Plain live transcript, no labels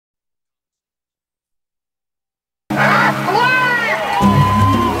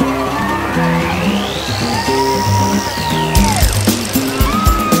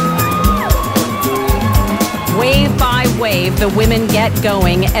The women get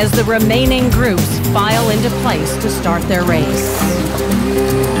going as the remaining groups file into place to start their race.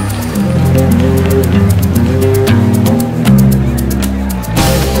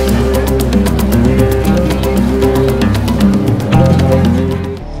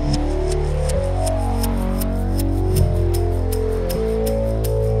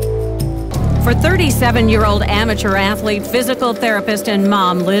 For 37-year-old amateur athlete, physical therapist, and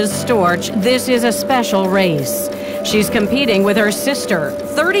mom Liz Storch, this is a special race. She's competing with her sister,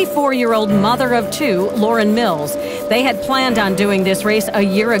 34-year-old mother of two, Lauren Mills. They had planned on doing this race a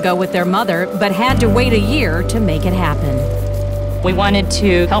year ago with their mother, but had to wait a year to make it happen. We wanted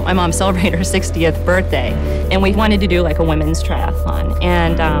to help my mom celebrate her 60th birthday, and we wanted to do like a women's triathlon,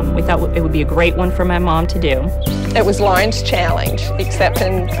 and we thought it would be a great one for my mom to do. It was Lauren's challenge,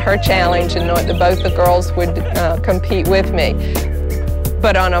 accepting her challenge and knowing that both the girls would compete with me.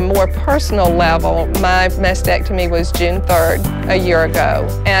 But on a more personal level, my mastectomy was June 3rd, a year ago,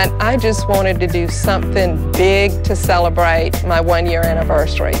 and I just wanted to do something big to celebrate my 1-year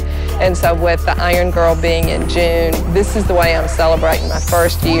anniversary. And so with the Iron Girl being in June, this is the way I'm celebrating my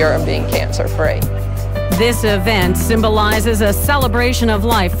first year of being cancer-free. This event symbolizes a celebration of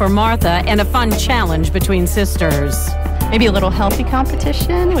life for Martha and a fun challenge between sisters. Maybe a little healthy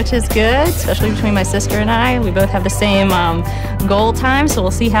competition, which is good, especially between my sister and I. We both have the same goal time, so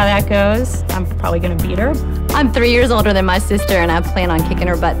we'll see how that goes. I'm probably going to beat her. I'm 3 years older than my sister, and I plan on kicking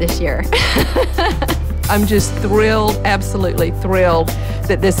her butt this year. I'm just thrilled, absolutely thrilled,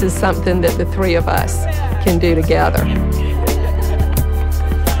 that this is something that the three of us can do together.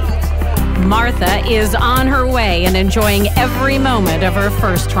 Martha is on her way and enjoying every moment of her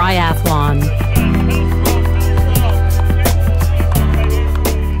first triathlon.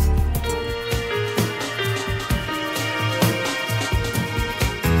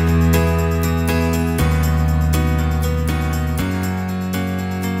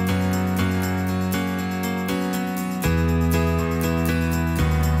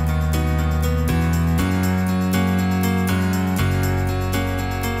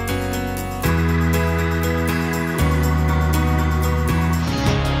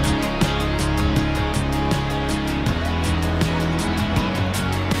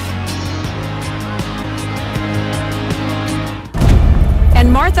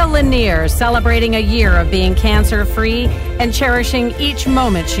 And Martha Lanier, celebrating a year of being cancer-free and cherishing each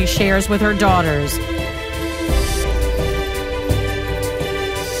moment she shares with her daughters.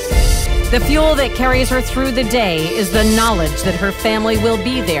 The fuel that carries her through the day is the knowledge that her family will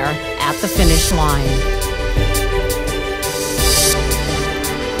be there at the finish line.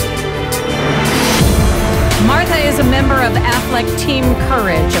 Martha is a member of Aflac Team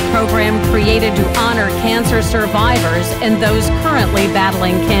Courage, a program created to honor cancer survivors and those currently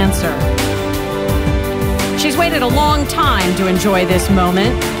battling cancer. She's waited a long time to enjoy this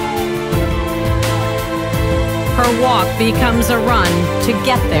moment. Her walk becomes a run to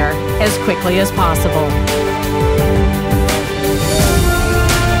get there as quickly as possible.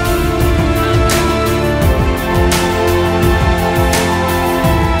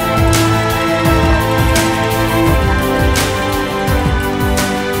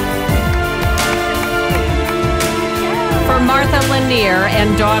 Martha Lanier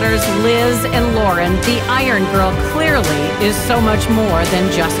and daughters Liz and Lauren, the Iron Girl clearly is so much more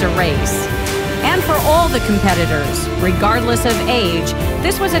than just a race. And for all the competitors, regardless of age,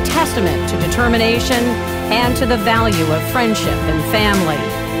 this was a testament to determination and to the value of friendship and family.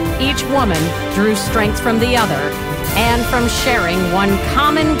 Each woman drew strength from the other and from sharing one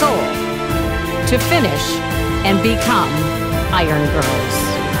common goal: to finish and become Iron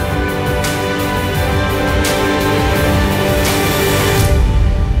Girls.